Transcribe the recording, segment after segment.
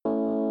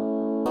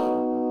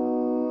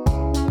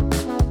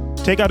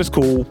Takeout is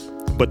cool,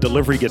 but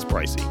delivery gets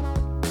pricey.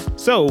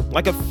 So,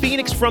 like a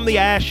phoenix from the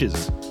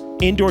ashes,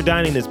 indoor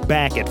dining is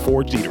back at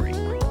Forged Eatery.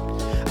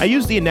 I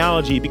use the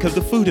analogy because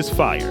the food is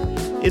fire.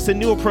 It's a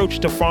new approach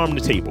to farm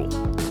to table.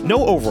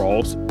 No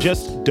overalls,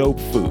 just dope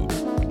food.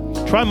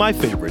 Try my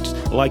favorites,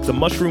 like the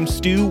mushroom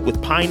stew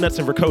with pine nuts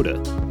and ricotta,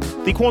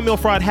 the cornmeal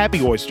fried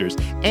happy oysters,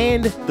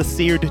 and the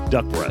seared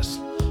duck breast.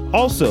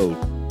 Also,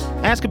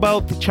 ask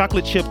about the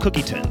chocolate chip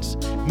cookie tins.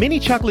 Mini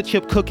chocolate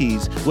chip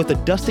cookies with a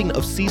dusting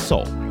of sea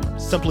salt.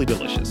 Simply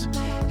delicious.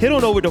 Head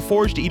on over to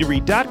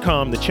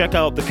forgedeatery.com to check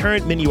out the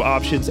current menu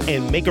options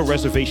and make a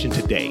reservation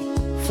today.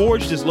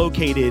 Forged is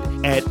located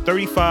at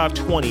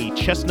 3520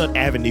 Chestnut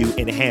Avenue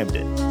in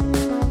Hamden.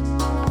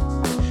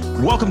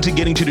 Welcome to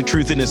Getting to the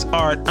Truth in This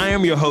Art. I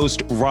am your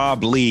host,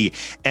 Rob Lee,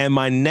 and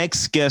my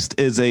next guest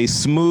is a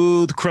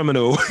smooth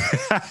criminal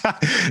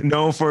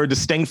known for a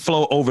distinct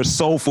flow over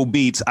soulful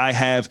beats. I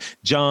have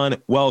John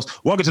Wells.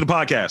 Welcome to the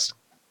podcast.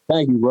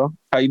 Thank you, bro.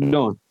 How you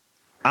doing?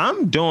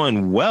 I'm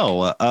doing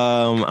well.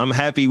 I'm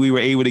happy we were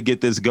able to get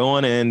this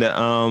going, and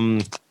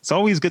it's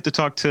always good to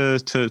talk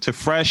to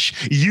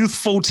fresh,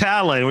 youthful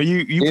talent. When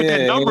you put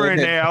that number in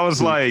there, I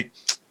was like,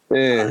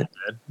 yeah.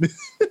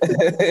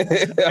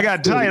 I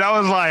got tight. I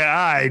was like, all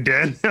right,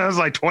 then. I was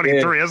like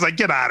 23. Yeah. I was like,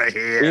 get out of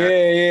here.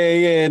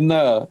 Yeah.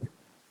 No,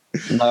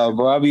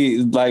 bro. I be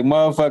like,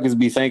 motherfuckers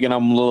be thinking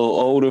I'm a little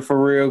older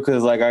for real,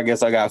 because like I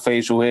guess I got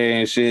facial hair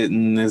and shit,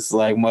 and it's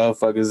like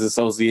motherfuckers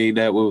associate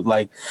that with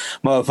like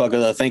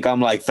motherfuckers. I think I'm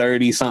like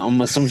 30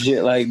 something or some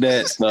shit like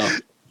that. So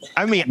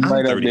I mean,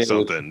 I'm 30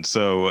 something.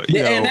 So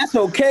you know. And that's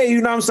okay. You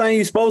know what I'm saying?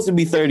 You're supposed to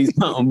be 30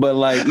 something, but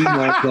like you know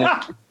what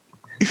I'm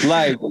saying?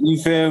 Like, you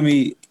feel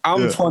me?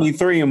 I'm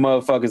 23 and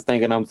motherfuckers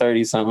thinking I'm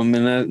 30 something,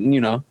 and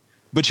you know.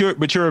 But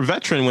you're a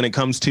veteran when it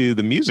comes to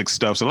the music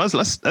stuff. So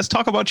let's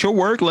talk about your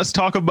work. Let's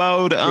talk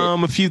about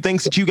a few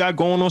things that you got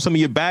going on, some of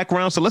your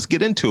background. So let's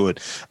get into it.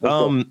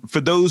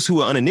 For those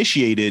who are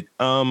uninitiated,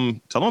 tell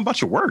them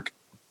about your work.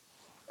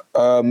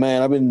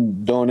 Man, I've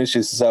been doing this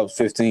shit since I was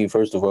 15.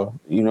 First of all,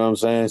 you know what I'm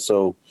saying.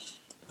 So,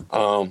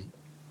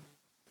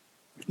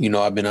 you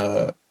know, I've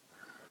been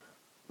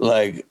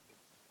like,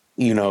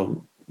 you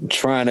know,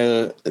 trying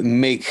to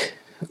make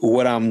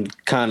what I'm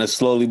kind of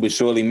slowly but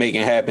surely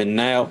making happen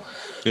now.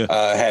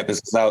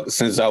 Happened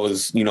since I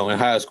was, you know, in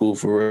high school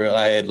for real.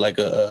 I had like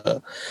had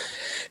a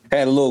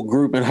little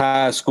group in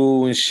high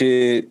school and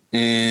shit,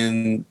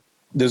 and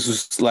this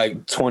was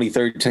like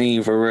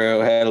 2013 for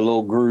real. Had a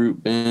little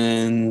group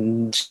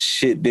and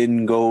shit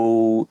didn't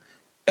go.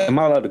 Am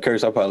I allowed to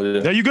curse? I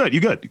apologize. No, you good. You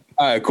good.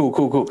 All right,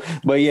 cool.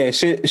 But yeah,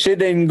 shit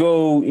didn't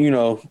go, you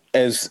know,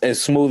 as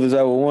smooth as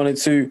I would want it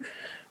to.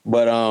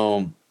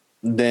 But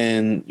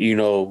then, you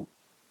know,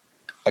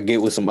 I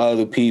get with some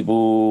other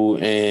people,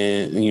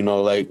 and, you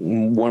know, like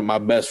one of my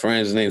best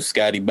friends, his name's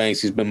Scotty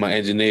Banks. He's been my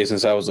engineer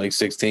since I was like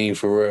 16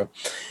 for real.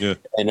 Yeah.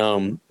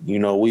 And, you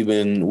know, we've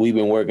been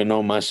working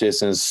on my shit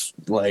since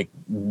like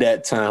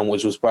that time,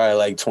 which was probably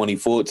like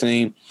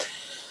 2014.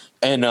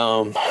 And,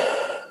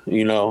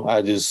 you know,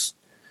 I just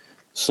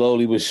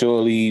slowly but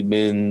surely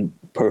been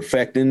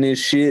perfecting this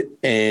shit.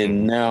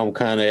 And now I'm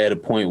kind of at a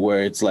point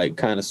where it's like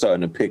kind of starting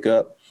to pick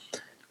up,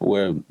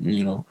 where,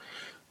 you know,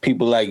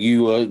 people like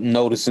you are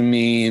noticing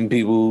me, and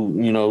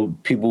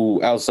people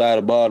outside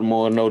of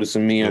Baltimore are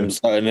noticing me. I'm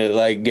starting to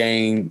like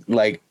gain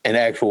like an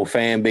actual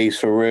fan base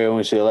for real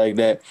and shit like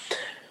that.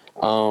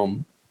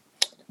 You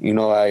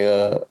know,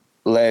 I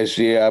last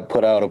year I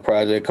put out a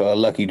project called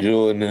Lucky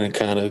Jordan, and it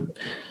kind of,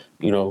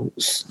 you know,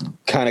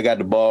 got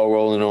the ball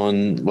rolling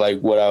on like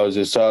what I was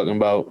just talking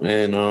about.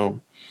 And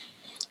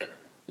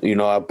you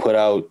know, I put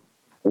out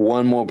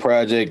one more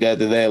project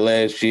after that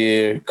last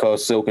year called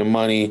Silk and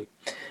Money.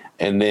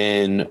 And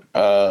then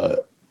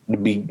at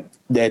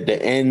the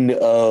end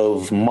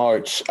of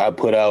March, I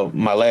put out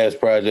my last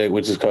project,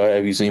 which is called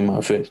Have You Seen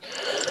My Fish?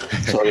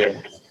 So, yeah.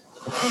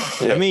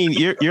 I mean,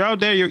 you're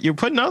out there, you're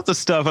putting out the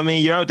stuff. I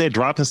mean, you're out there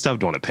dropping stuff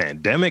during a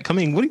pandemic. I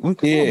mean, what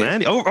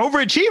man?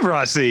 Overachiever,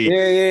 I see.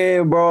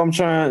 Yeah, bro. I'm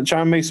trying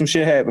to make some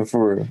shit happen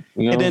for real.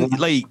 You know, and then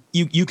like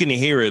you can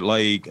hear it.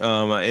 Like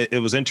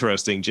it was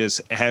interesting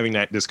just having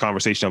this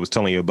conversation I was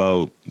telling you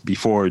about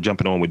before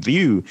jumping on with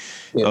you,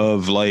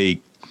 of like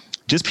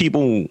just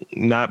people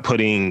not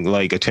putting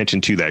like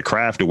attention to that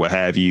craft or what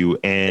have you.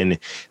 And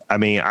I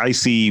mean, I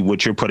see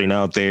what you're putting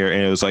out there,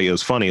 and it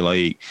was funny.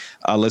 Like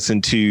I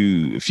listened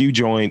to a few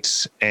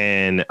joints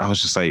and I was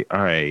just like,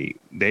 all right,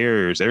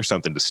 there's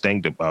something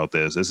distinct about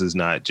this. This is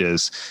not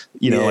just,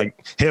 you know,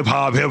 like hip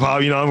hop,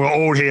 you know, I'm an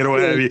old head or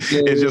whatever.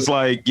 It's just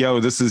like,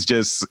 yo, this is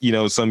just, you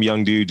know, some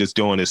young dude just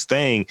doing his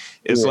thing.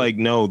 It's like,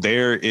 no,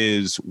 there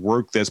is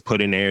work that's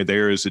put in there.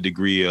 There is a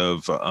degree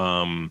of,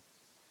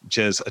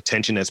 just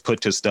attention that's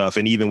put to stuff.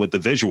 And even with the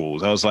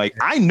visuals, I was like,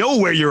 I know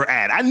where you're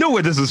at. I know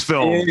where this is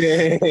filmed.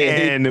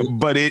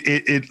 But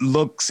it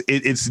looks,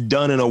 it's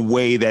done in a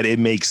way that it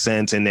makes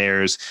sense. And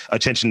there's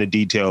attention to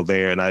detail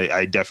there. And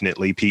I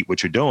definitely peep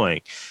what you're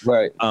doing.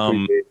 Right.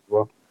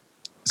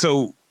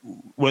 So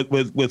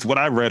with what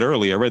I read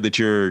earlier, I read that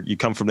you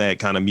come from that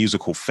kind of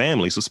musical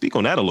family. So speak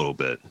on that a little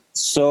bit.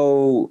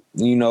 So,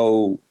 you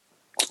know,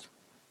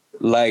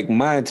 like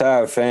my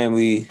entire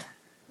family,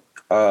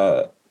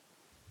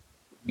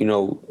 you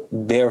know,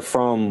 they're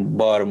from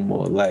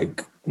Baltimore.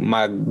 Like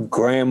my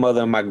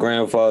grandmother and my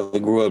grandfather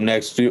grew up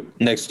next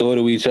door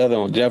to each other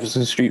on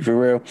Jefferson Street for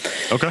real.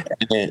 Okay.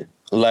 And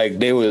like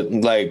they were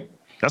like,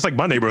 that's like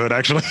my neighborhood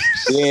actually.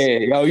 yeah,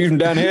 yo, you from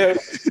down here?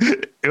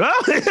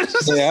 Well,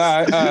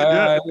 yeah, all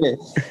right, yeah.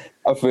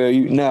 I feel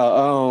you.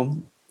 Now,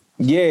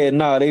 yeah,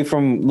 no, they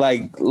from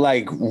like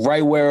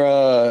right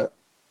where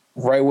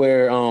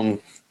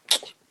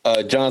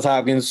Johns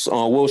Hopkins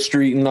on Wolf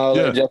Street and all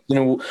that.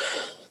 Jefferson.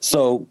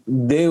 So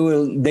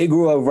they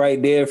grew up right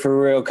there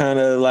for real, kind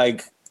of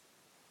like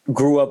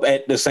grew up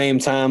at the same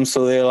time.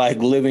 So they're like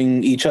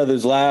living each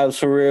other's lives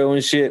for real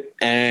and shit.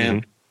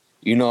 And,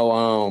 you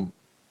know,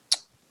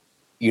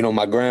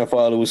 my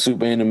grandfather was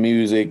super into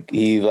music.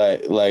 He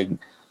like,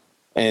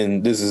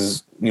 and this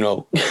is, you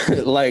know,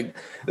 like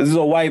this is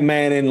a white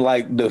man in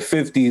like the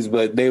 50s,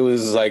 but they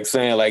was like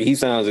saying like he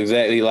sounds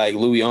exactly like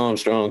Louis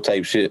Armstrong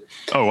type shit.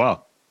 Oh,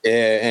 wow.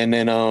 Yeah. And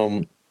then,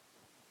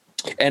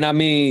 and I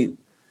mean,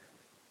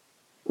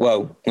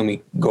 well, let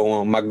me go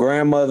on. My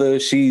grandmother,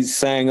 she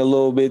sang a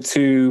little bit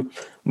too.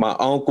 My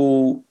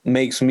uncle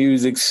makes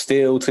music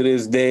still to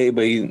this day,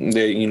 but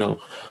they're, you know,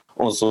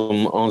 on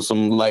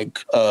some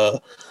like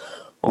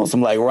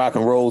rock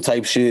and roll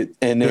type shit.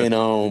 And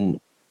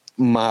then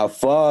my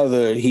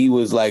father, he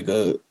was like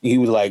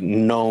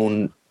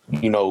known,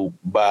 you know,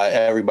 by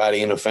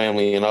everybody in the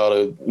family and all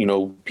the, you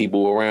know,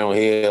 people around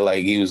here.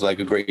 Like he was like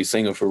a great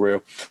singer for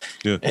real.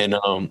 Yeah. And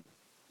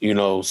you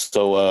know,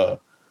 so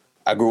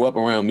I grew up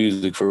around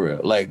music for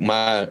real. Like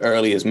my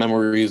earliest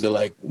memories are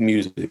like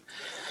music.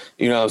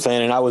 You know what I'm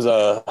saying? And I was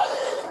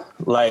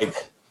like,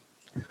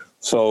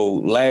 so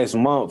last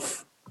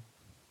month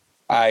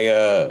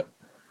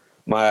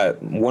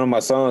one of my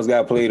songs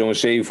got played on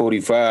Shade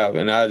 45,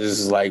 and I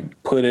just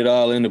like put it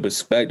all into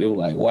perspective,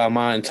 like why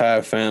my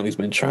entire family's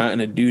been trying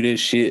to do this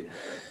shit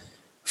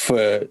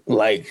for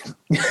like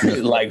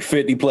like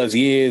 50 plus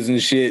years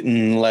and shit,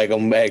 and like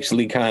I'm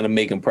actually kind of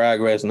making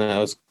progress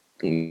now. It's,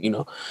 you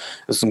know,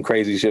 it's some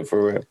crazy shit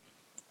for real.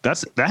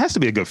 That has to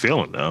be a good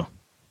feeling though.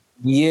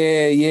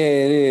 Yeah,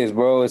 it is,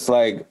 bro. It's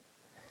like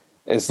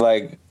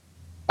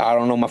I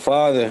don't know. My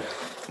father,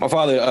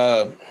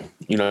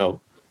 you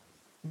know,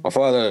 my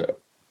father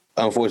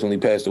unfortunately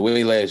passed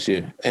away last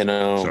year, and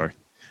sorry.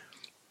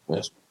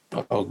 That's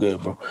all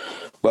good, bro.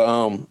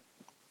 But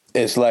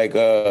it's like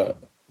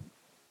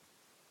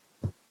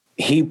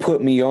he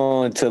put me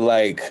on to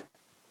like.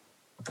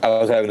 I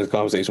was having this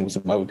conversation with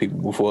some other people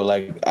before.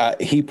 Like,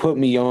 he put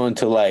me on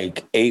to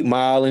like 8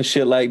 Mile and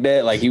shit like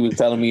that. Like, he was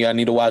telling me I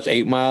need to watch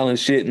 8 Mile and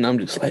shit, and I'm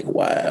just like,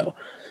 wow.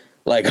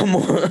 Like, I'm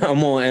on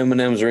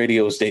Eminem's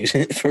radio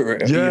station for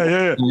real.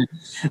 Yeah.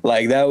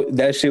 Like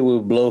that shit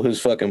would blow his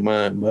fucking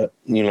mind. But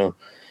you know,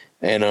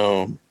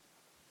 and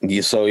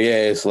yeah. So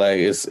yeah, it's like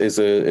it's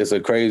a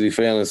crazy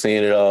feeling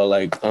seeing it all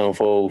like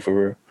unfold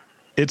for real.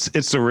 It's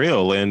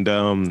surreal, and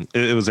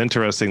it was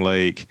interesting.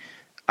 Like,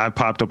 I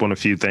popped up on a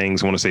few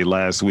things. I want to say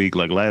last week.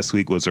 Like last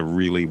week was a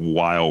really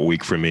wild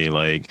week for me.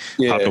 Like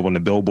popped up on the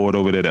billboard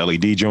over there, the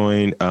LED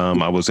joint.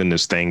 I was in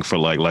this thing for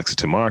like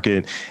Lexington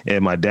Market,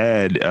 and my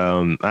dad,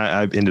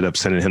 I ended up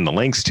sending him the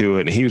links to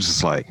it, and he was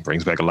just like,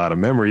 brings back a lot of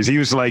memories. He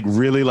was like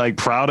really like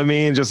proud of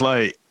me and just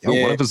like, yo,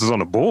 what if this is on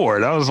the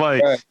board? I was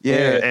like,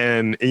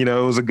 and you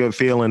know, it was a good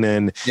feeling,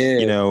 and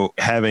you know,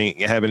 having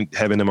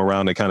them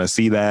around to kind of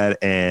see that,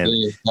 and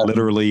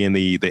literally in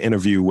the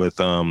interview with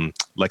the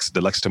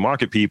Lexington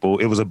Market people,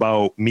 it was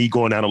about me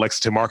going down to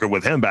Lexington Market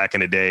with him back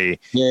in the day,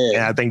 and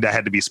I think that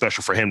had to be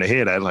special for him to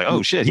hear that. Like,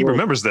 oh shit, he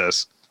remembers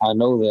this. I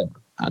know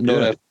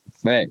that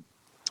fact.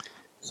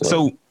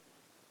 So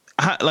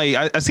like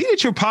I see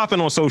that you're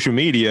popping on social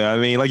media. I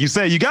mean, like you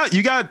said, you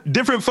got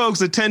different folks'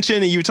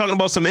 attention, and you're talking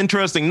about some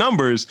interesting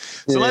numbers.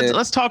 So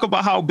let's talk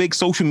about how big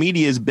social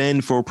media has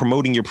been for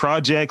promoting your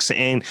projects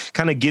and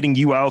kind of getting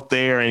you out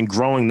there and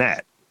growing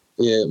that.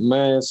 Yeah,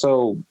 man.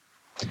 So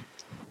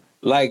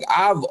like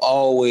I've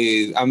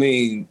always, I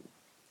mean,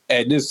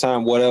 at this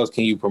time, what else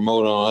can you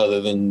promote on other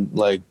than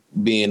like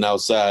being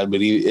outside? But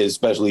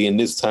especially in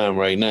this time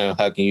right now,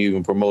 how can you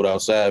even promote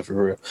outside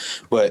for real?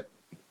 But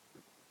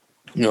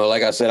you know,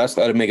 like I said, I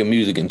started making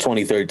music in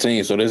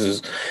 2013. So this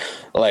is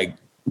like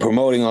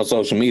promoting on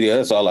social media.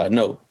 That's all I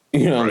know.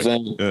 You know what I'm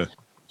saying? Yeah.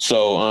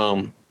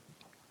 So,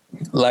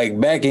 like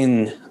back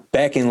in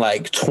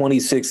like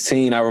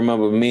 2016, I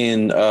remember me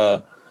and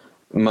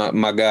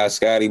my guy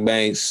Scotty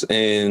Banks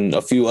and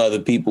a few other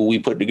people, we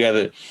put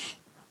together.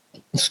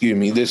 Excuse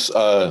me.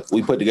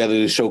 We put together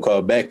this show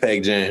called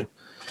Backpack Jam,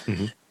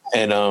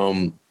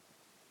 and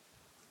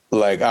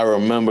like I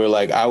remember,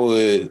 like I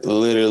would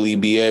literally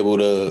be able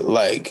to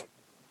like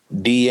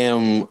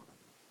DM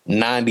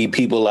 90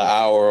 people an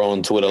hour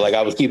on Twitter. Like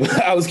I was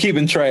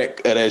keeping track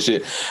of that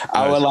shit. Nice.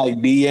 I would like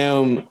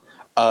DM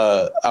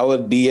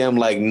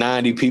like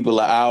 90 people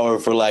an hour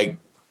for like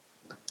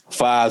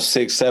 5,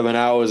 6, 7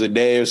 hours a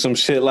day or some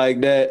shit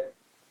like that.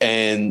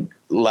 And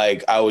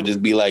like I would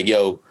just be like,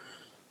 yo,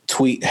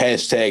 tweet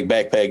hashtag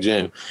Backpack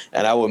Jam,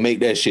 and I would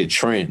make that shit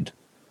trend.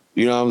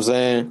 You know what I'm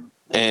saying?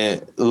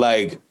 and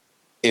like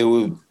it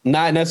would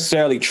not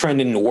necessarily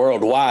trending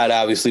worldwide,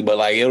 obviously, but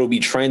like it'll be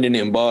trending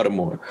in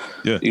Baltimore.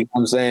 Yeah. You know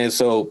what I'm saying?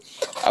 So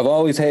I've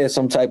always had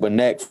some type of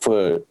knack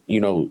for,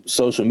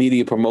 social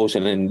media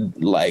promotion. And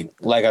like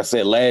I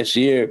said, last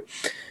year,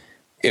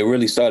 it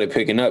really started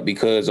picking up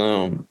because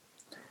I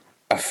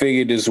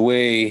figured this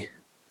way.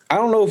 I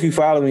don't know if you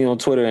follow me on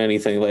Twitter or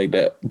anything like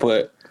that,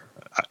 but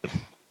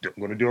I'm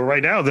going to do it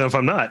right now then if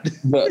I'm not.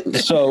 But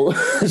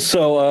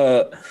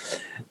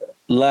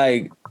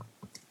like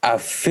I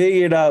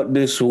figured out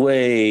this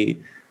way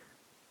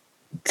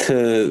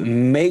to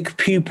make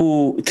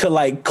people to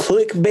like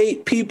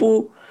clickbait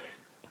people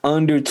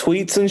under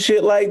tweets and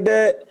shit like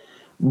that,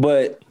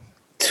 but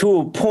to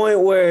a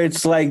point where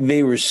it's like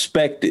they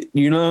respect it.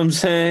 You know what I'm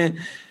saying?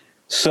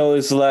 So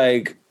it's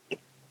like,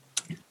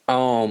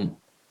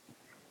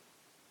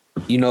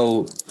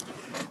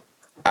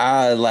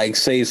 I like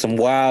say some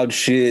wild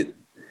shit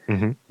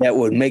that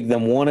would make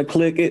them want to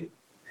click it.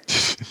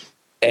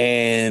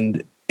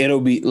 And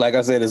it'll be, like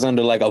I said, it's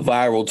under like a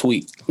viral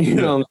tweet. You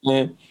know what I'm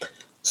saying?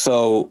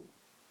 So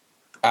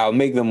I'll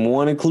make them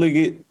want to click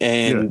it.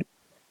 And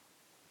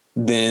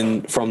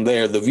then from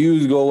there, the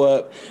views go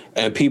up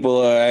and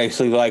people are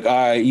actually like,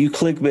 all right, you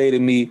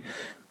clickbaited me,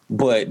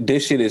 but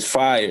this shit is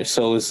fire.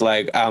 So it's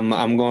like, I'm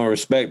going to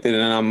respect it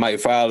and I might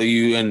follow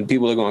you and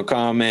people are going to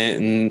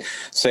comment and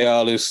say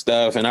all this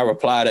stuff. And I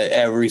reply to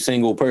every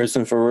single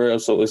person for real.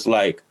 So it's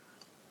like,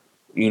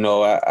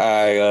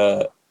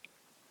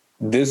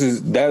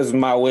 that's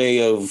my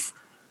way of,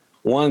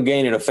 one,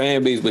 gaining a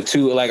fan base, but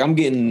two, like I'm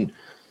getting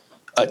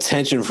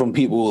attention from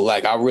people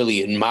like I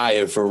really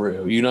admire for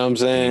real. You know what I'm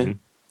saying? Mm-hmm.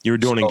 You were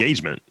doing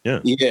engagement.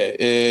 Yeah.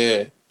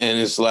 Yeah. And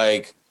it's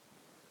like,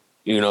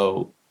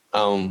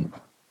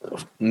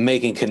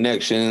 making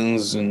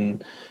connections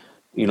and,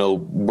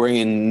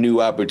 bringing new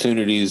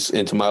opportunities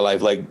into my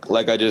life.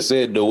 Like I just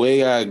said, the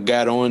way I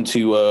got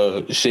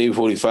onto Shade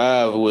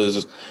 45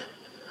 was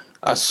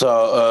I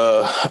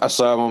saw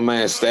my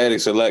man Static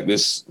Select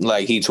this,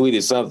 like he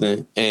tweeted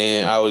something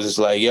and I was just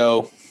like,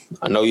 yo,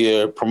 I know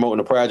you're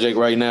promoting a project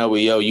right now, but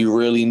yo, you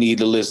really need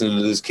to listen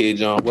to this kid,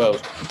 John Wells.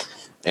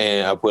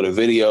 And I put a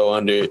video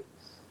under it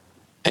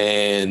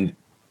and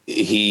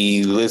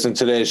he listened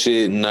to that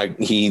shit and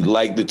he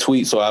liked the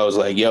tweet. So I was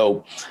like,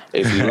 yo,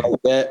 if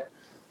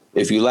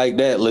you like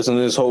that, listen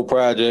to this whole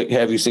project.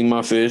 Have you seen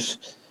my fish?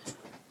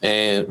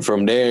 And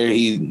from there,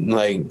 he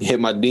like hit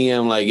my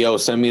DM like, yo,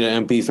 send me the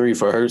MP3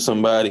 for Hurt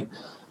Somebody.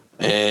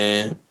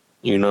 And,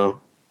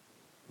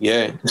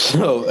 yeah.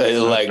 So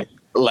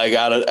like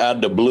out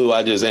of the blue,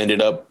 I just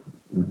ended up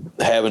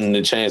having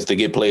the chance to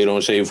get played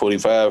on Shade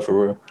 45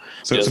 for real.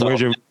 So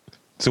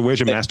where's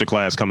your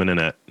masterclass coming in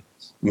at?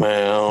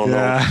 Man, I don't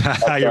know.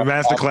 Your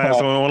masterclass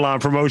on online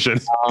promotion.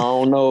 I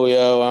don't know,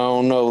 yo. I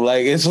don't know.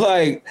 Like, it's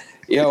like,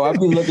 yo, I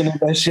be looking at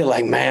that shit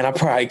like, man, I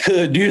probably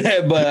could do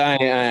that, but I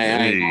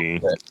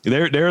ain't.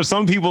 There are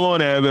some people on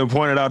there that have been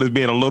pointed out as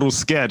being a little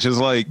sketch. It's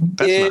like,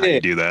 that's not how you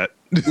do that.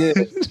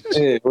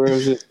 Yeah. Where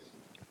is it?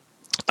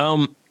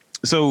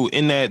 So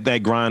in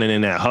that grind and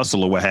in that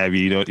hustle or what have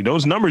you,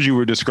 those numbers you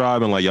were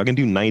describing, like y'all can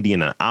do 90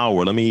 in an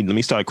hour. Let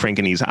me start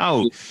cranking these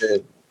out. Yeah.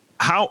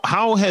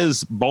 How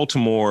has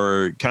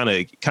Baltimore kind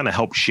of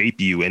helped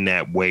shape you in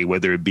that way,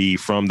 whether it be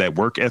from that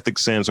work ethic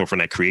sense or from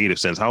that creative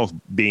sense? How's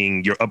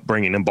being your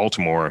upbringing in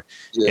Baltimore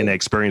and that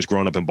experience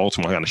growing up in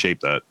Baltimore kind of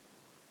shaped that?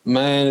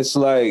 Man, it's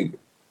like,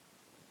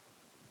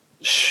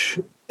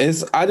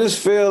 I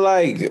just feel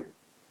like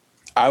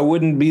I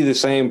wouldn't be the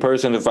same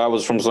person if I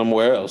was from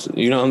somewhere else.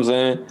 You know what I'm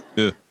saying?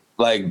 Yeah.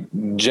 Like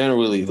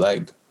generally,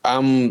 like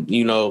I'm,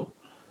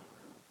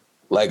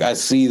 like I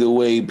see the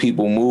way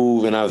people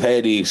move and I've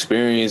had the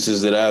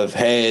experiences that I've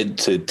had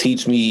to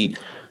teach me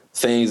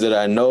things that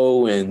I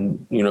know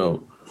and,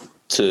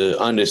 to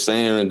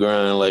understand the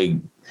grind. Like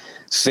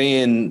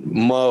seeing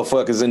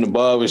motherfuckers in the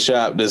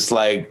barbershop that's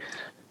like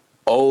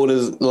old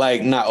as,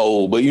 like not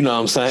old, but you know what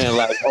I'm saying?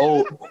 Like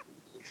old,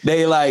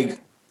 they like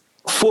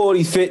 40,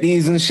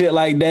 50s and shit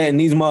like that. And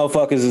these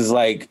motherfuckers is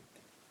like,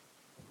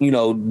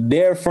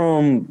 they're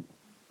from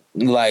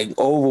like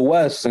over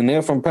west and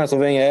they're from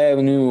Pennsylvania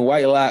Avenue and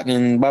Whitelock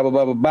and blah, blah,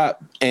 blah, blah, blah.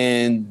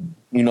 And,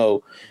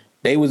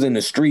 they was in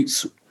the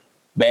streets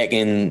back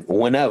in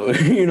whenever,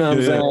 you know what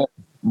I'm saying?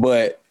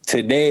 But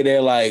today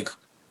they're like,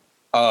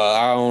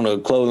 I own a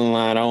clothing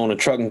line, I own a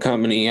trucking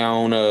company, I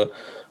own I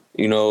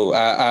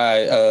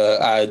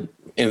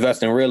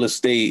invest in real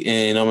estate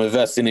and I'm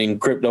investing in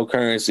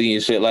cryptocurrency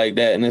and shit like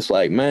that. And it's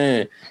like,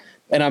 man,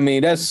 and I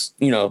mean, that's,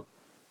 that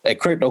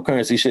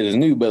cryptocurrency shit is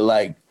new, but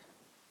like,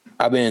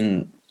 I've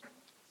been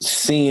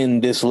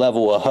seeing this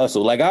level of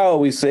hustle. Like I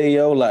always say,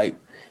 yo, like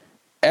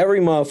every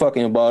motherfucker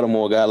in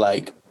Baltimore got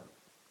like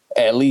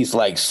at least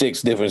like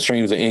 6 different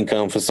streams of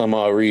income for some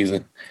odd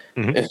reason.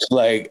 Mm-hmm. It's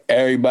like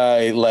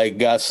everybody like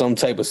got some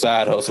type of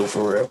side hustle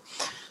for real.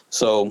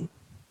 So,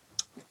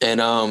 and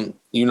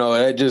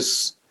that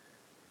just,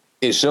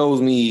 it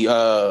shows me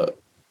like,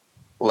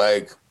 all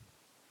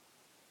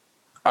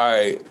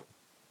right,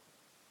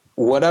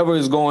 whatever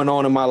is going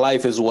on in my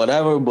life is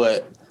whatever,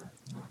 but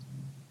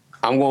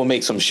I'm gonna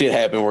make some shit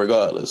happen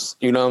regardless.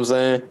 You know what I'm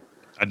saying?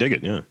 I dig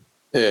it. Yeah.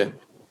 Yeah.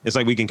 It's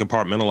like we can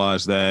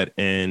compartmentalize that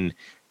and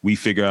we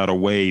figure out a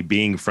way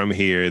being from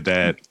here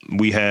that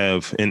we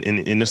have.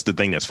 And that's the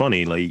thing that's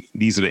funny. Like,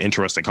 these are the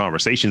interesting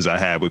conversations I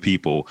have with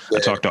people. Yeah.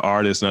 I talk to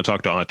artists and I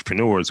talk to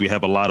entrepreneurs. We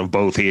have a lot of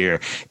both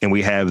here, and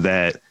we have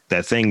that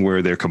thing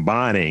where they're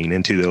combining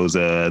into those.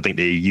 I think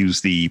they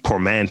use the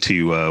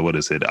portmanteau. What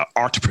is it?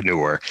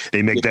 Entrepreneur.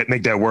 They make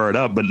that word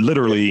up, but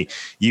literally,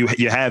 you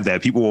have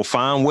that. People will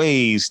find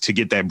ways to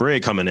get that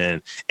bread coming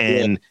in,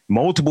 and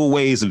multiple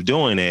ways of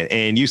doing it.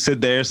 And you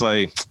sit there, it's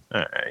like, all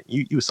right,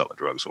 you were selling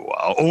drugs for a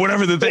while, or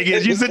whatever the thing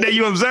is. You sit there,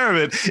 you observe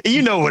it, and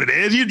you know what it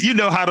is. You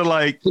know how to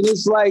like.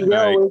 It's like,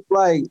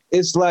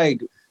 it's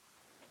like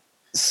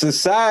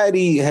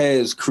society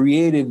has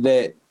created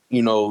that.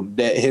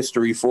 That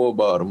history for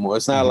Baltimore.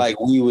 It's not like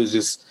we was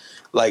just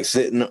like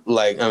sitting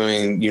like, I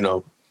mean,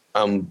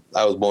 I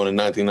was born in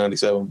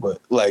 1997, but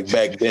like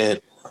back then,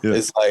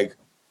 it's like,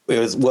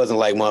 wasn't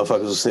like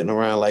motherfuckers was sitting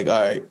around like,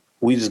 all right,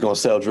 we just gonna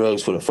sell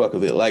drugs for the fuck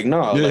of it. Like,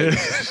 no, like,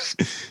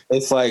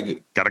 it's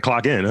like, gotta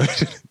clock in.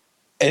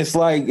 It's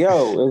like,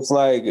 it's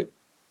like,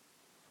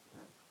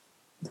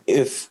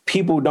 if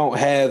people don't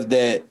have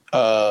that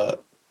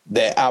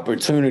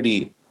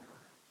opportunity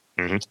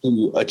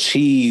to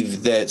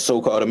achieve that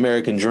so-called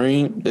American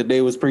dream that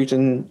they was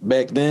preaching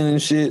back then and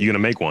shit, you're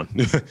gonna make one.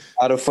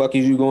 How the fuck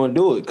is you gonna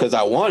do it? Because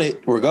I want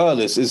it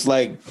regardless. It's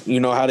like,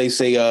 how they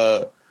say,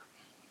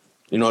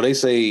 they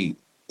say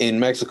in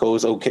Mexico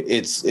it's okay,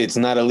 it's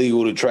not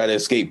illegal to try to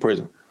escape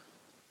prison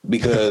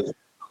because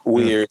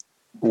we're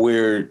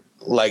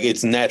like,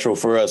 it's natural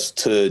for us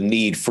to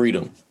need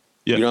freedom.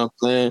 You know what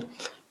I'm saying?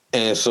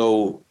 And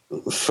so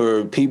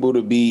for people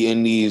to be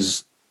in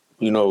these,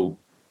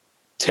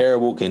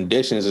 terrible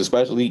conditions,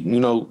 especially,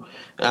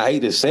 I hate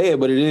to say it,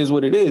 but it is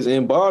what it is.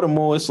 In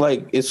Baltimore, it's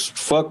like, it's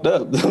fucked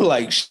up.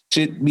 Like,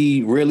 shit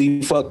be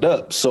really fucked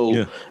up.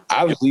 So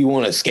obviously you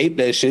want to escape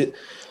that shit.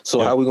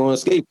 So how we going to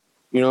escape?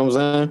 You know what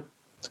I'm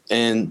saying?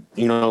 And,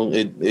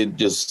 it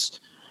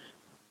just,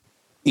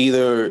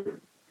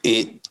 either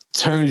it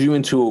turns you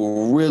into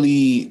a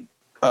really,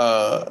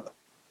 I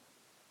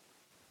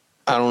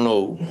don't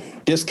know,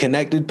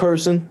 disconnected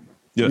person.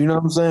 You know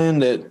what I'm saying?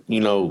 That,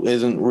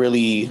 isn't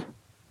really,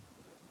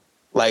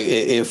 like,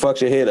 it fucks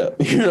your head up.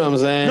 You know what I'm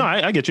saying? No,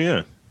 I get you,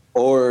 yeah.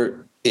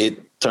 Or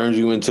it turns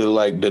you into,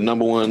 like, the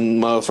number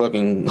one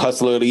motherfucking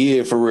hustler of the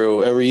year for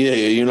real every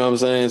year. You know what I'm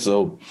saying?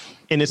 So,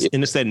 and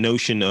it's that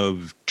notion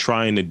of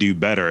trying to do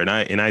better. And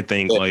I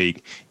think,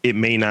 like, it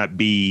may not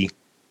be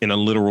in a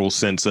literal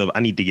sense of I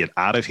need to get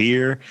out of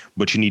here,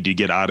 but you need to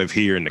get out of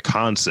here in the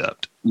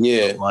concept.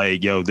 Yeah.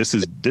 Like, this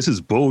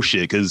is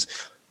bullshit. Because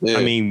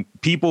I mean,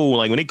 people,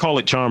 like, when they call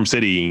it Charm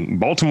City,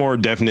 Baltimore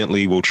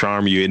definitely will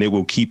charm you and it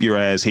will keep your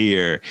ass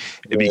here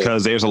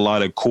because there's a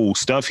lot of cool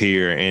stuff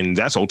here. And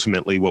that's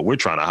ultimately what we're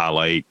trying to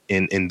highlight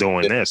in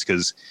doing this.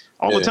 Because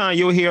all the time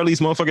you'll hear all these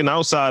motherfucking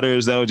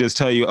outsiders that will just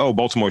tell you, oh,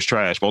 Baltimore's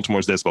trash,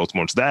 Baltimore's this,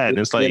 Baltimore's that. And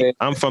it's like,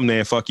 I'm from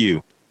there, fuck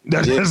you.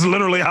 That's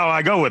literally how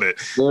I go with it.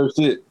 That's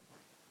it.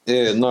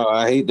 Yeah, no,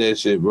 I hate that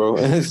shit, bro.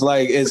 It's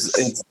like,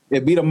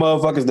 it be the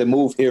motherfuckers that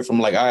move here from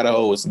like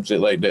Idaho or some shit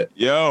like that.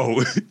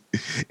 Yo,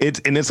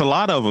 it's a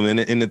lot of them.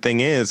 And the thing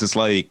is, it's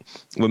like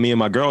what me and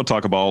my girl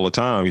talk about all the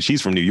time. She's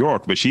from New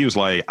York, but she was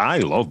like, I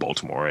love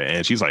Baltimore.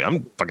 And she's like,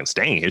 I'm fucking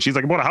staying here. She's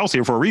like, I bought a house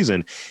here for a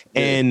reason.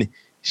 Yeah. And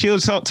she'll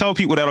tell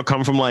people that'll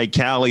come from like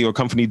Cali or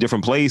come from these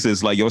different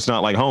places, like, yo, it's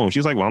not like home.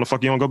 She's like, why the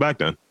fuck you don't go back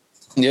then?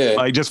 Yeah.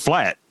 Like, just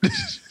flat.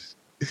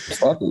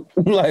 Fuck it.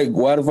 Like,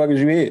 why the fuck is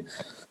you here?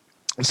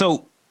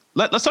 So,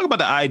 let's talk about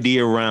the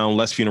idea around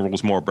less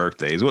funerals, more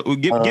birthdays.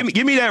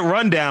 Give me that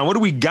rundown. What do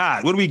we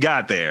got? What do we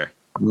got there?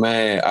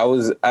 Man, I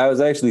was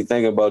actually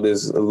thinking about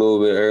this a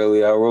little bit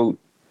earlier. I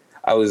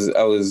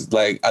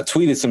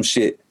tweeted some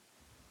shit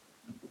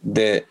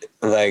that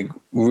like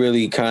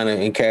really kind of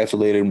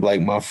encapsulated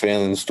like my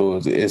feelings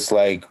towards it. It's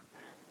like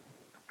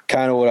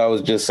kind of what I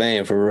was just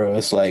saying for real.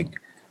 It's like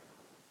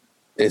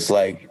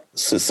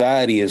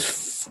society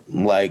is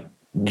like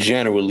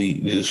generally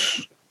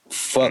just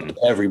fucked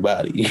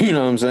everybody. You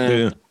know what I'm saying?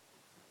 Yeah.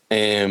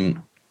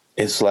 And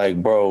it's like,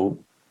 bro,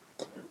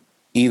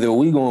 either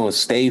we gonna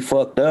stay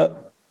fucked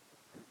up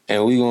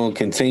and we gonna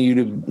continue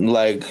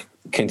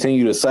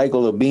the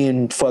cycle of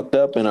being fucked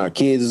up and our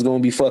kids is gonna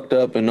be fucked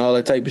up and all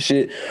that type of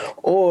shit,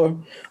 or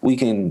we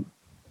can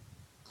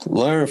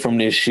learn from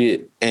this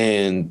shit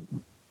and,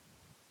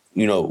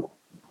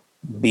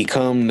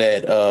 become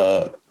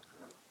that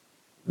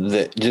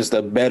just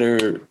a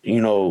better,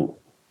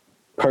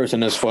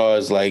 person as far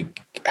as like,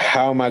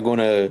 how am I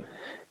gonna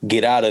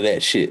get out of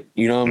that shit?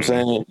 You know what I'm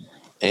saying?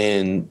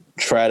 And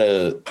try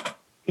to,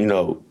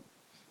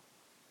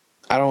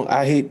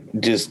 I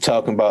hate just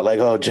talking about like,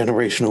 oh,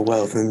 generational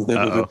wealth and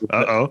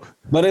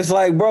but it's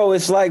like, bro,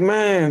 it's like,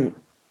 man,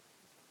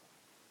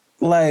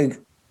 like,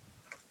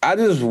 I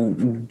just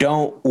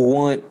don't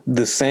want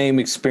the same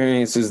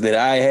experiences that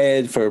I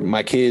had for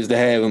my kids to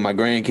have and my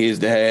grandkids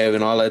to have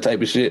and all that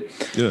type of shit.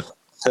 Yeah.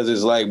 Cause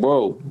it's like,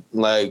 bro,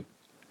 like,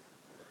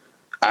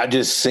 I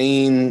just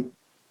seen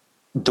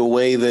the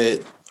way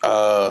that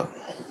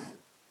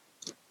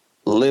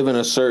living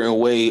a certain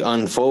way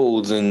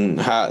unfolds and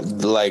how,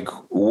 like,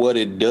 what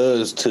it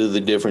does to the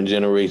different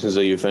generations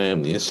of your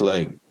family. It's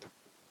like,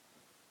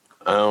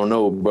 I don't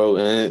know, bro.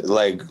 And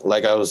like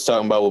I was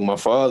talking about with my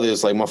father,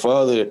 it's like my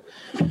father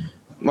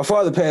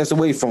passed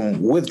away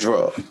from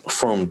withdrawal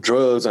from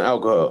drugs and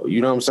alcohol.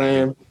 You know what I'm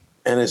saying?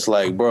 And it's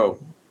like, bro,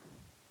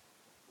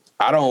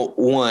 I don't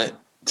want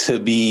to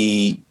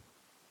be,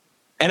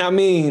 and I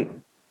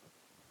mean,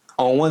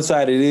 on one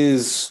side it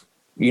is,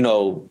 you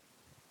know,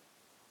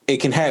 it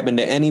can happen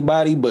to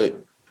anybody,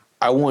 but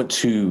I want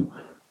to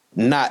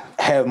not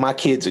have my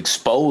kids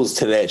exposed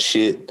to that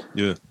shit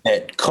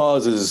that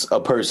causes a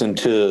person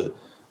to,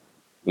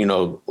 you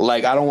know,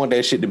 like, I don't want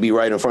that shit to be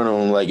right in front of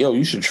them. Like, yo,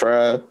 you should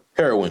try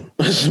heroin.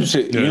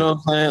 Shit, you know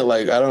what I'm saying?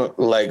 Like,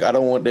 I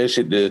don't want that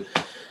shit to,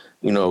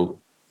 you know,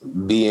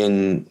 be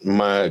in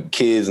my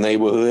kids'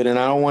 neighborhood, and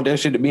I don't want that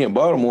shit to be in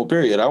Baltimore,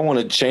 period. I want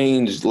to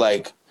change,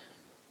 like,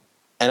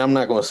 and I'm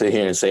not going to sit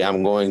here and say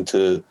I'm going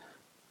to,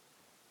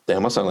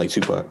 damn, I sound like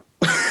Tupac.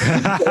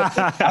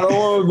 I don't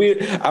want to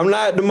be, I'm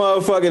not the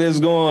motherfucker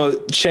that's going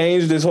to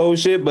change this whole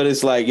shit, but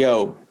it's like,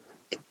 yo,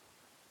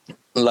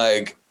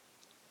 like.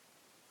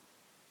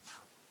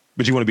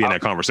 But you want to be in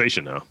that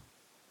conversation though.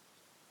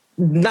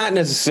 Not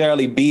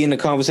necessarily be in the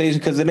conversation,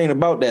 because it ain't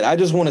about that. I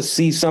just want to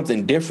see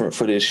something different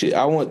for this shit.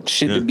 I want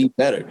shit to be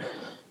better.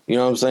 You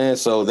know what I'm saying?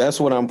 So that's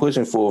what I'm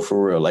pushing for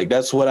real. Like,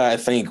 that's what I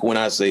think when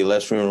I say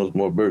less funerals,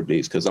 more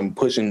birthdays, because I'm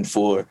pushing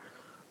for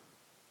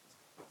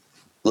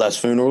less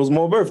funerals,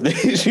 more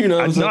birthdays. You know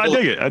what I'm saying? I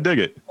dig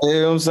it. You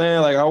know what I'm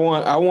saying? Like, I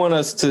want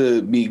us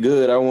to be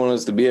good. I want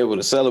us to be able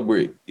to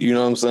celebrate. You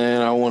know what I'm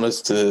saying? I want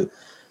us to,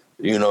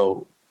 you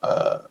know,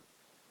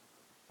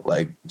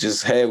 like,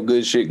 just have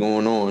good shit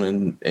going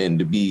on and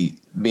to be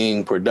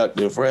being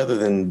productive rather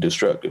than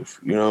destructive.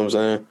 You know what I'm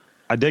saying?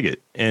 I dig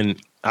it.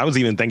 And I was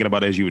even thinking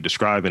about it as you were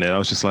describing it. I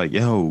was just like,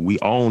 yo, we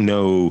all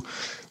know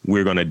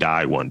we're going to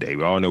die one day.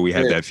 We all know we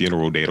have that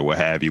funeral date or what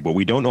have you, but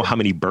we don't know how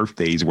many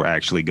birthdays we're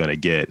actually going to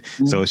get.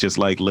 Mm-hmm. So it's just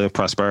like, live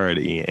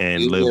prosperity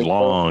and live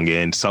long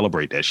and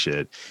celebrate that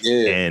shit.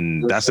 Yeah,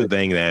 and that's the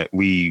thing that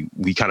we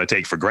kind of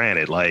take for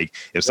granted. Like,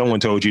 if someone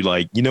told you,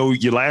 like, you know,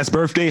 your last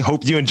birthday,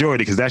 hope you enjoyed it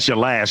because that's your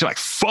last. You're like,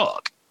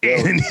 fuck.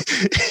 And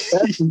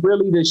that's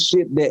really the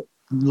shit that,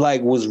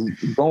 like, was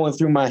going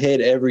through my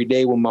head every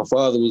day when my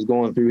father was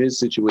going through his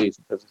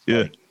situation.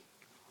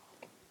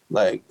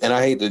 Like, and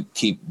I hate to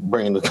keep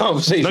bringing the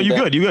conversation. No, you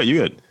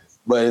good.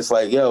 But it's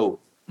like, yo,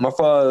 my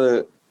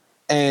father,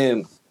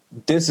 and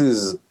this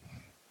is,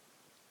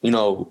 you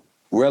know,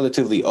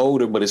 relatively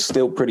older, but it's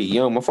still pretty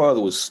young. My father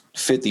was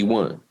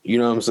 51. You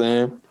know what I'm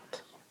saying?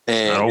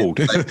 And old.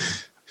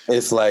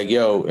 It's like,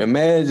 yo,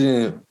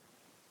 imagine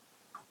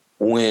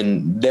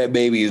when that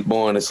baby is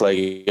born. It's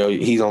like, yo,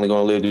 he's only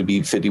gonna live to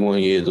be 51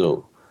 years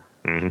old.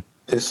 Mm-hmm.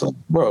 It's like,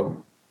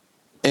 bro,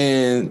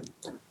 and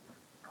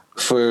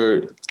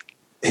for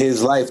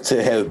his life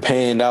to have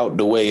panned out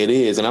the way it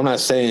is. And I'm not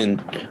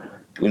saying,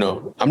 you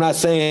know, I'm not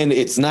saying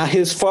it's not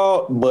his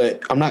fault,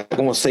 but I'm not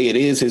going to say it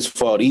is his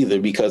fault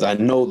either, because I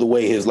know the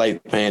way his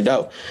life panned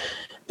out.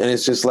 And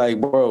it's just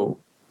like, bro,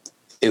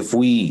 if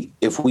we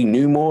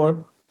knew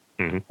more,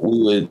 we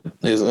would,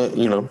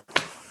 you know,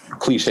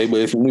 cliche, but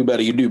if you knew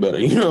better, you do better.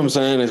 You know what I'm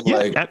saying? It's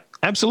like,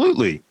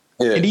 absolutely.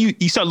 Yeah. And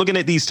you start looking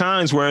at these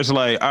times where it's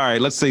like, all right,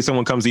 let's say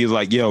someone comes to you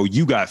like, yo,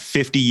 you got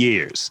 50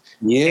 years.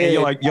 Yeah. And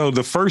you're like, yo,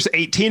 the first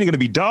 18 are going to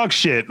be dog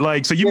shit.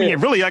 Like, so you mean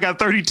really, I got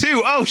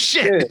 32. Oh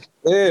shit.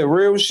 Yeah,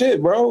 real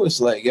shit, bro. It's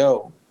like,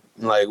 yo,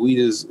 like, we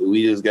just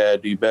got to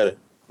do better.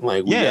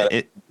 Like, we got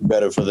to do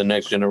better for the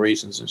next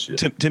generations and shit.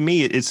 To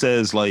me, it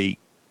says like,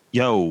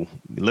 yo,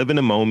 live in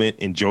the moment,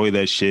 enjoy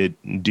that shit,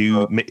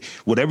 do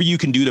whatever you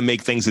can do to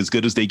make things as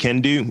good as they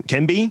can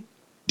be,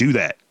 do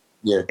that.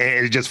 Yeah.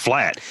 And it's just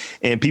flat.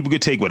 And people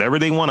could take whatever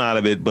they want out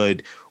of it.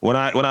 But when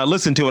I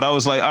listened to it, I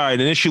was like, all right,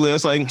 initially I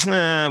was like,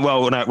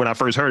 well, when I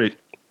first heard it,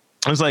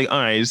 I was like, all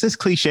right, is this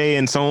cliche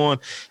and so on?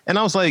 And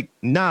I was like,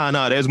 nah,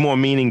 there's more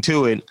meaning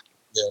to it.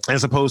 Yeah.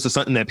 As opposed to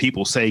something that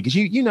people say, because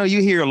you know,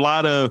 you hear a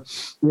lot of,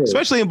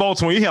 especially in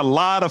Baltimore, you hear a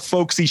lot of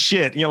folksy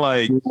shit. And you're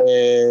like,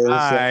 all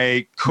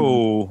right,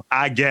 cool,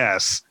 I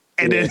guess.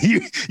 And then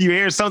you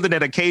hear something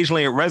that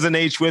occasionally it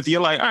resonates with you.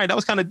 You're like, all right, that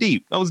was kind of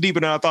deep. That was deeper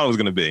than I thought it was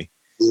going to be.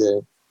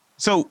 Yeah.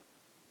 So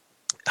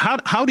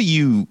how do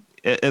you,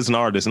 as an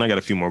artist, and I got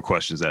a few more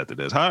questions after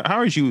this, how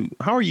are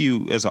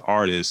you as an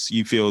artist,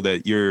 you feel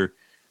that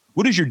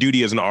what is your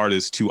duty as an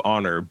artist to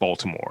honor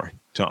Baltimore,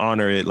 to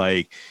honor it,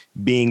 like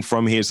being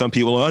from here? Some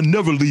people are, I'll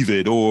never leave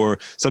it. Or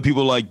some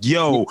people are like,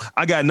 yo,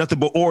 I got nothing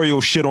but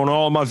Oreo shit on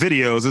all my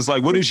videos. It's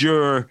like, what is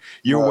your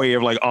way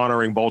of like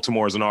honoring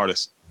Baltimore as an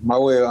artist? My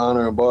way of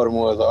honoring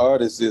Baltimore as an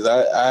artist is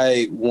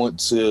I want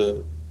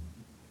to,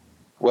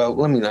 well,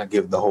 let me not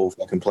give the whole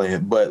fucking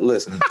plan, but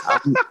listen,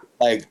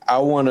 I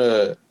want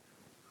to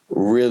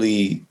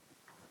really,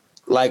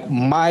 like,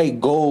 my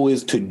goal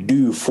is to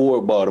do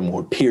for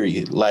Baltimore,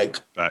 period. Like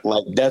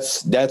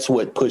that's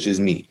what pushes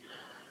me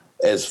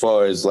as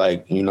far as,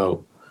 like, you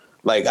know,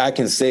 like, I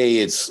can say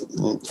it's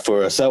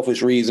for a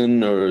selfish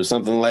reason or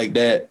something like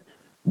that,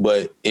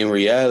 But in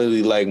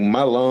reality, like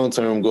my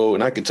long-term goal,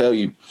 and I can tell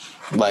you,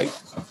 like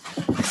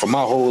for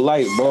my whole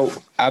life, bro,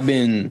 I've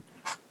been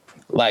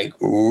like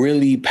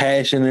really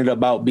passionate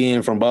about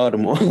being from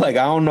Baltimore. Like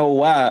I don't know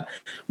why,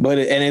 but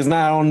it's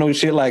not, I don't know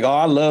shit like, oh,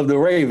 I love the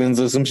Ravens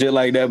or some shit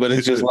like that. But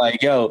it's just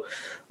like, yo,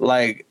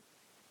 like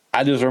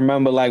I just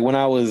remember like when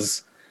I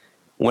was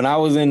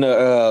in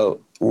the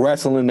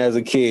wrestling as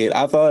a kid,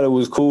 I thought it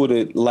was cool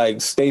that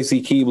like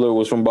Stacy Keibler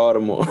was from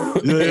Baltimore.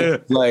 Yeah.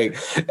 Like,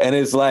 and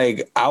it's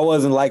like I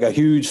wasn't like a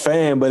huge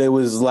fan, but it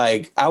was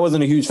like I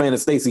wasn't a huge fan of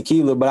Stacy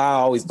Keibler, but I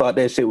always thought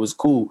that shit was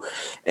cool.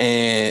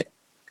 And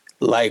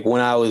like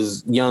when I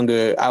was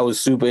younger, I was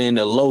super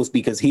into Los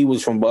because he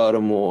was from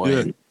Baltimore.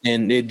 Yeah.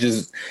 And it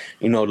just,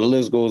 the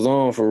list goes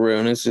on for real.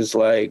 And it's just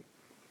like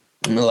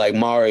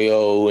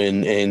Mario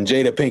and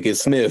Jada Pinkett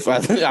Smith.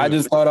 I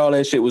just thought all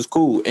that shit was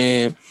cool.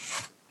 And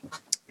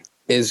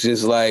it's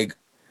just like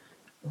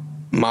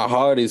my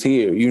heart is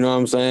here. You know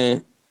what I'm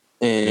saying?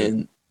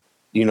 And,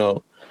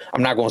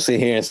 I'm not going to sit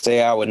here and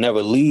say I would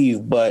never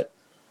leave, but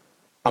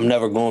I'm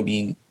never going to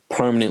be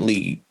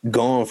permanently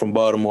gone from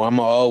Baltimore. I'm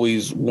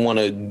always want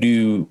to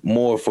do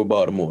more for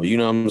Baltimore. You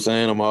know what I'm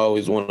saying? I'm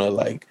always want to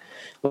like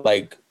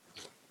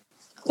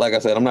I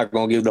said, I'm not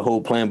going to give the whole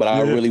plan, but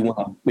I really want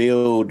to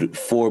build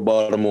for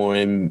Baltimore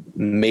and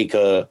make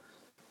a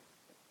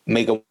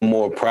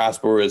more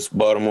prosperous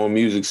Baltimore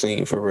music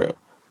scene for real.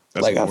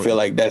 That's like, important. I feel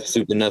like that's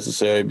super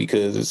necessary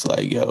because it's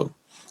like, yo,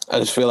 I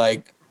just feel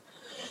like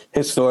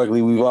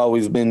historically we've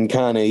always been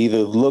kind of either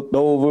looked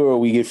over or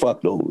we get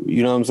fucked over.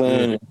 You know what I'm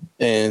saying?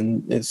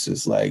 And it's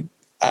just like,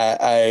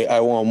 I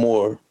want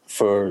more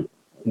for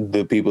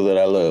the people that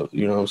I love.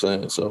 You know what I'm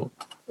saying? So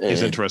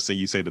it's interesting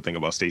you say the thing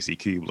about Stacy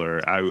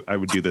Keibler. I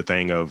would do the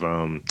thing of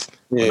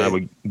when I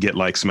would get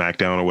like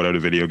SmackDown or whatever the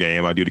video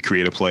game, I do the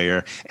creative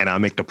player and I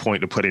make the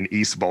point to put in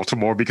East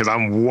Baltimore because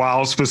I'm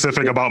wild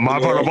specific about my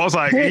part of I was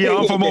like, yeah,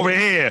 I'm from over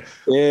here.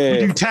 Yeah.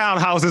 We do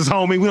townhouses,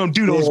 homie. We don't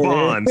do those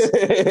bonds.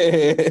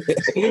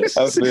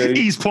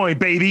 East Point,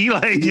 baby.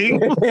 Like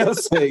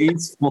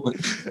East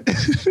Point.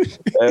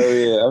 Hell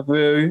yeah, I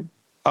feel you.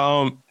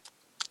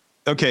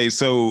 Okay,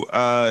 so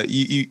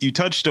you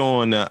touched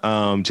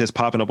on just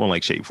popping up on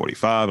like Shade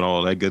 45 and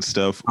all that good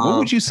stuff. What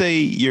would you say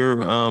your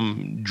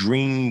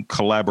dream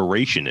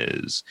collaboration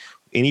is?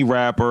 Any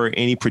rapper,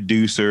 any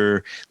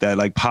producer that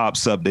like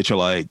pops up that you're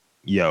like,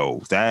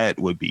 yo, that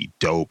would be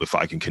dope if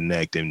I can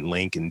connect and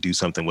link and do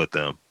something with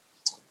them?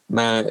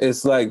 Man,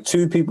 it's like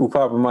two people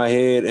pop in my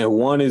head, and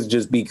one is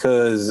just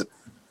because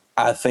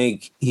I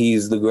think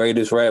he's the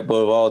greatest rapper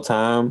of all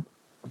time.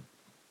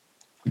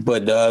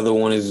 But the other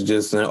one is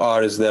just an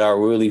artist that I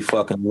really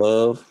fucking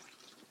love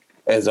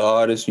as an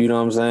artist, you know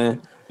what I'm saying?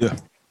 Yeah.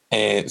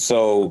 And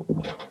so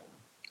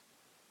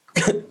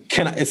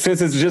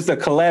since it's just a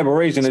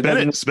collaboration,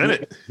 spin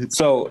it.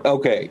 So,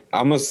 okay,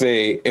 I'm going to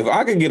say if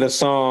I could get a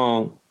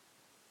song,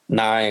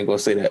 I ain't going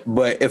to say that.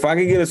 But if I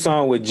could get a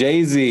song with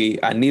Jay-Z,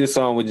 I need a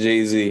song with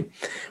Jay-Z.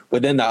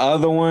 But then the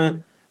other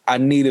one, I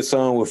need a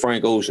song with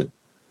Frank Ocean.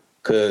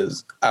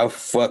 Because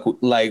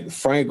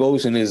Frank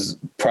Ocean is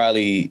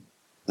probably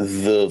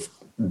the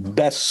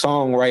best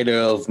songwriter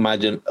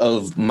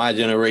of my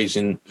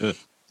generation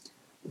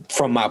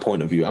from my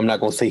point of view. I'm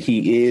not going to say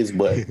he is,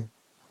 but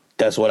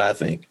that's what I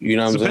think. You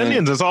know what I'm saying?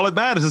 Opinions. That's all that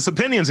matters. It's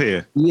opinions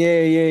here.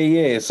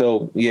 Yeah.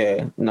 So,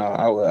 yeah. No,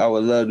 I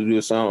would love to do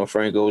a song with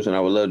Frank Ocean. I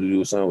would love to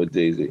do a song with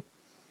Jay-Z.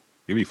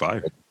 You'd be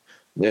fire.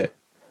 Yeah.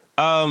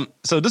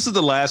 So this is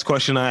the last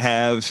question I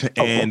have,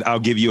 and I'll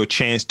give you a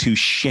chance to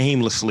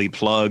shamelessly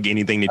plug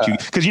anything that you,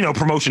 because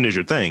promotion is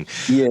your thing.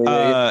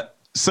 Yeah.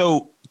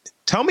 So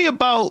tell me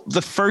about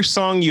the first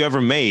song you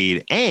ever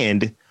made,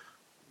 and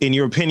in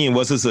your opinion,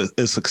 was this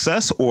a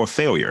success or a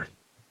failure?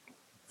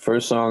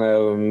 First song I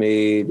ever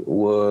made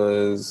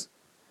was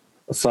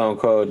a song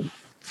called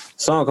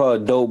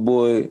Dope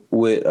Boy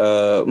with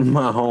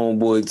my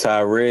homeboy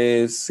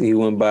Tyrez. He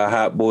went by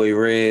Hot Boy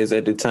Rez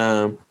at the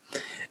time.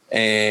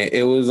 And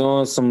it was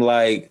on some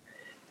like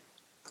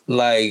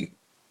you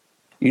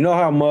know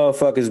how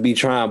motherfuckers be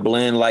trying to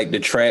blend like the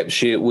trap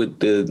shit with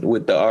the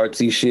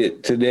artsy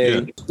shit today?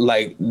 Yeah.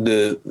 Like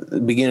the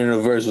beginning of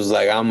the verse was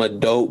like, I'm a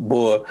dope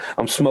boy.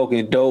 I'm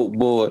smoking dope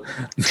boy.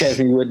 Catch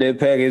me with that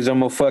package,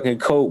 I'm a fucking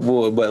coke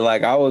boy. But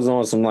like I was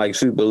on some like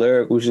super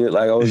lyrical shit.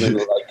 Like I was into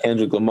like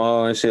Kendrick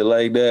Lamar and shit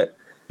like that.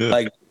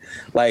 Yeah.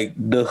 Like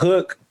the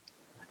hook,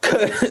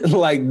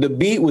 like the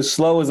beat was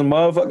slow as a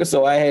motherfucker.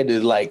 So I had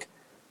to like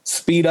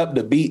speed up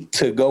the beat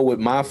to go with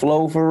my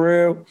flow for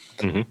real.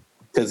 Mm-hmm.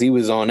 Cause he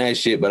was on that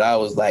shit, but I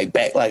was like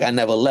back, like I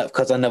never left,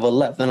 cause I never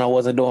left, and I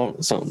wasn't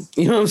doing something.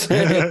 You know what I'm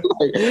saying?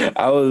 Like,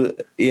 I was,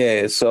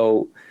 yeah.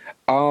 So,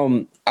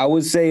 I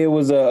would say it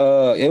was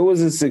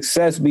a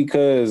success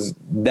because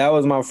that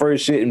was my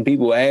first shit, and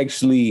people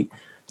actually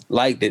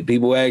liked it.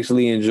 People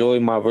actually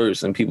enjoyed my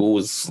verse, and people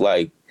was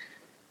like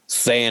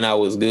saying I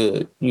was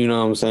good. You know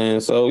what I'm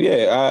saying? So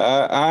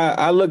yeah,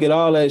 I look at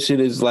all that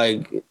shit as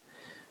like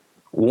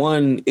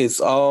one.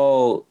 It's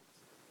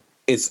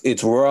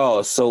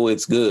raw, so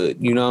it's good.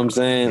 You know what I'm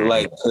saying?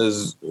 Like,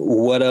 cause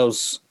what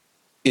else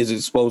is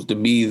it supposed to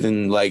be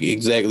than like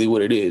exactly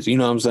what it is. You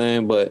know what I'm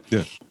saying? But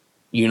yeah.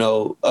 You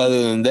know,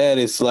 other than that,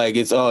 it's like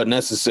it's all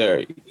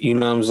necessary. You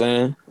know what I'm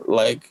saying?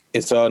 Like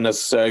it's all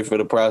necessary for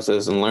the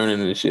process and learning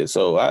and shit.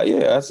 So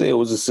I say it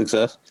was a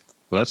success.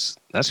 Well,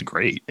 that's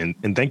great,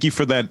 and thank you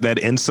for that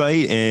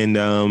insight and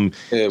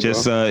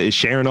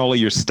sharing all of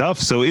your stuff.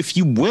 So, if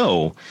you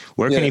will,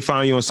 where can you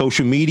find you on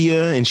social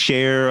media and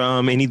share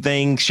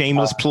anything?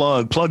 Shameless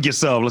plug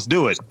yourself. Let's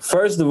do it.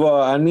 First of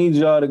all, I need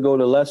y'all to go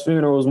to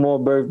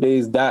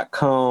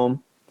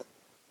lessfuneralsmorebirthdays.com.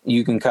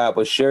 You can cop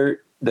a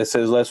shirt that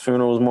says Less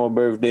Funerals, More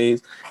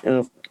Birthdays.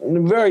 And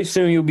very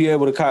soon you'll be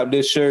able to cop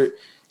this shirt.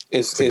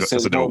 It's a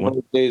dope one.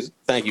 Birthdays.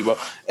 Thank you, bro.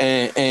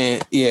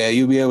 And yeah,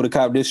 you'll be able to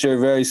cop this shirt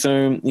very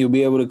soon. You'll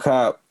be able to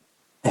cop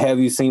Have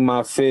You Seen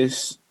My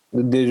Fish,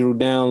 the digital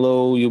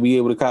download. You'll be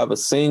able to cop a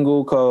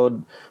single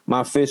called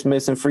My Fish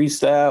Missing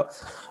Freestyle.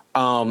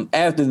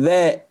 After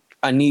that,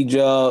 I need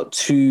y'all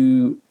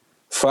to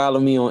follow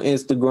me on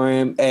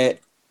Instagram at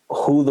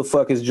Who the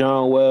Fuck is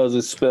John Wells.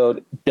 It's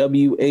spelled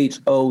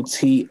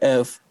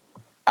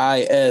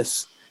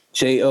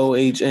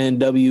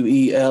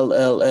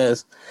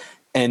WHOTFISJOHNWELLS.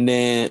 And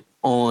then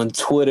on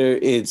Twitter,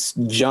 it's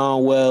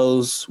John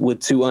Wells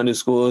with 2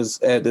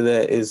 underscores. After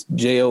that, it's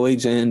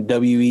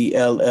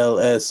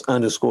JOHNWELLS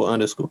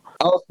 __.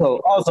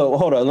 Also,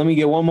 hold on. Let me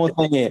get one more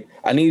thing in.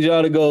 I need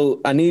y'all to go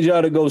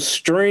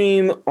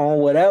stream on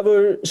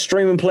whatever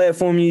streaming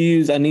platform you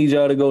use. I need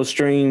y'all to go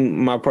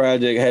stream my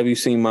project. Have You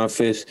Seen My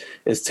Fish?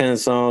 It's 10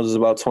 songs. It's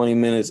about 20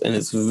 minutes, and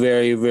it's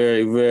very,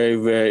 very, very,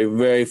 very,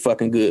 very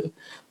fucking good.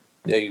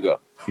 There you go.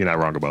 You're not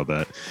wrong about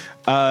that.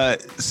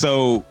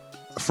 So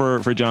for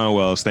John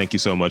Wells, thank you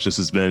so much. This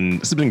has been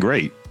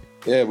great.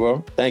 Yeah,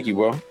 bro. Thank you,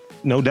 bro.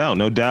 No doubt.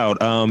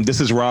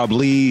 This is Rob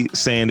Lee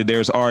saying that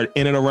there's art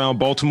in and around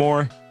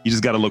Baltimore. You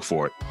just got to look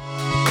for it.